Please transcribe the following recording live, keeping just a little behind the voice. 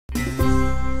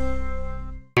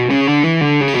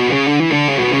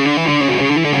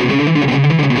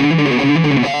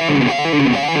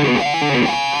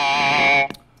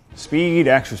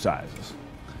exercises.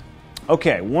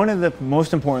 Okay, one of the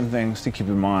most important things to keep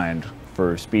in mind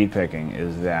for speed picking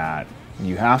is that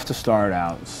you have to start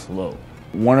out slow.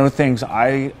 One of the things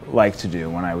I like to do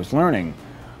when I was learning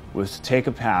was to take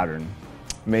a pattern,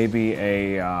 maybe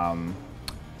a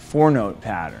 4-note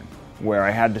pattern, where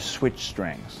I had to switch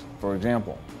strings. For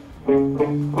example, all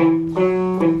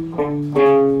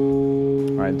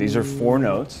right, these are 4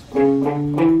 notes.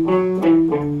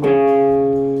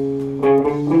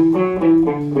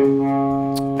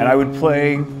 And I would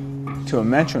play to a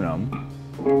metronome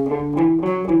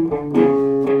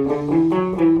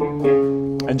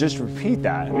and just repeat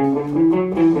that.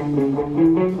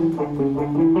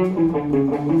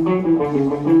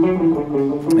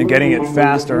 And getting it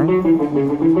faster.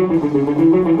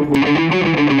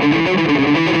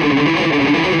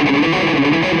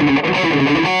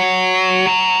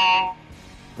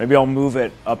 Maybe I'll move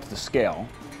it up the scale.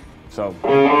 So.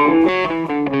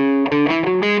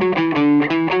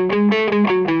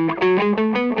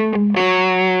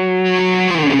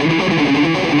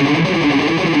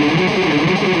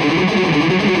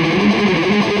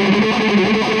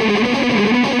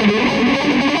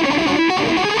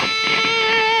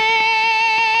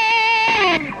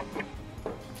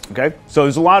 Okay, so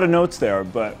there's a lot of notes there,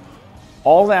 but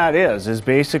all that is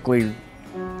basically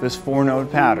this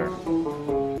 4-note pattern.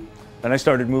 Then I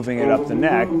started moving it up the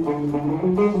neck.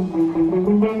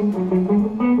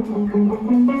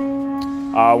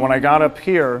 When I got up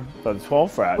here by the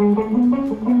 12th fret,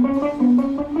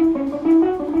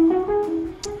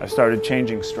 I started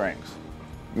changing strings.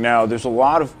 Now, there's a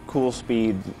lot of cool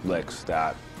speed licks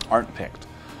that aren't picked,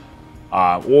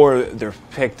 or they're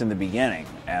picked in the beginning,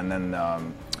 and then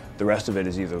the rest of it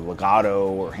is either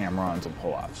legato or hammer-ons and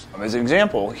pull-offs. As an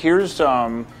example, here's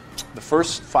the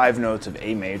first 5 notes of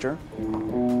A major.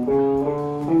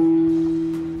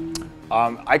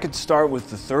 I could start with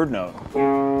the 3rd note,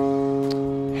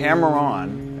 hammer on,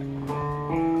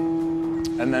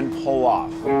 and then pull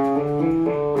off.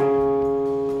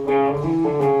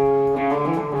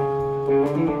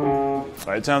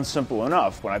 Right, it sounds simple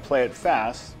enough. When I play it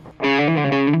fast,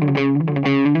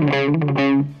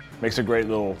 makes a great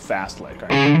little fast lick.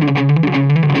 Right?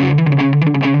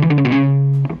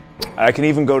 I can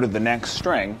even go to the next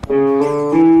string.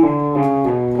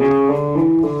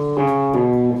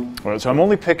 All right, so I'm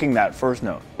only picking that first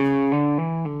note.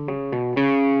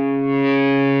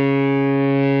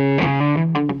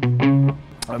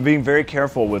 I'm being very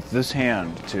careful with this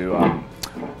hand to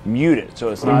mute it so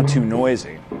it's not too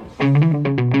noisy.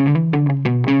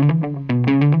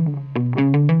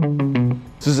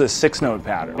 This is a 6-note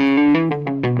pattern.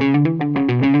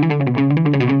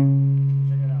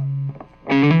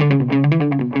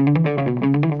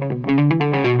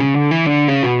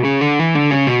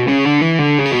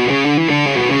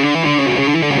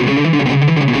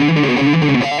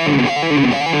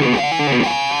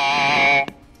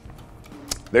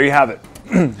 There you have it.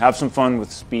 Have some fun with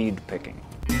speed picking.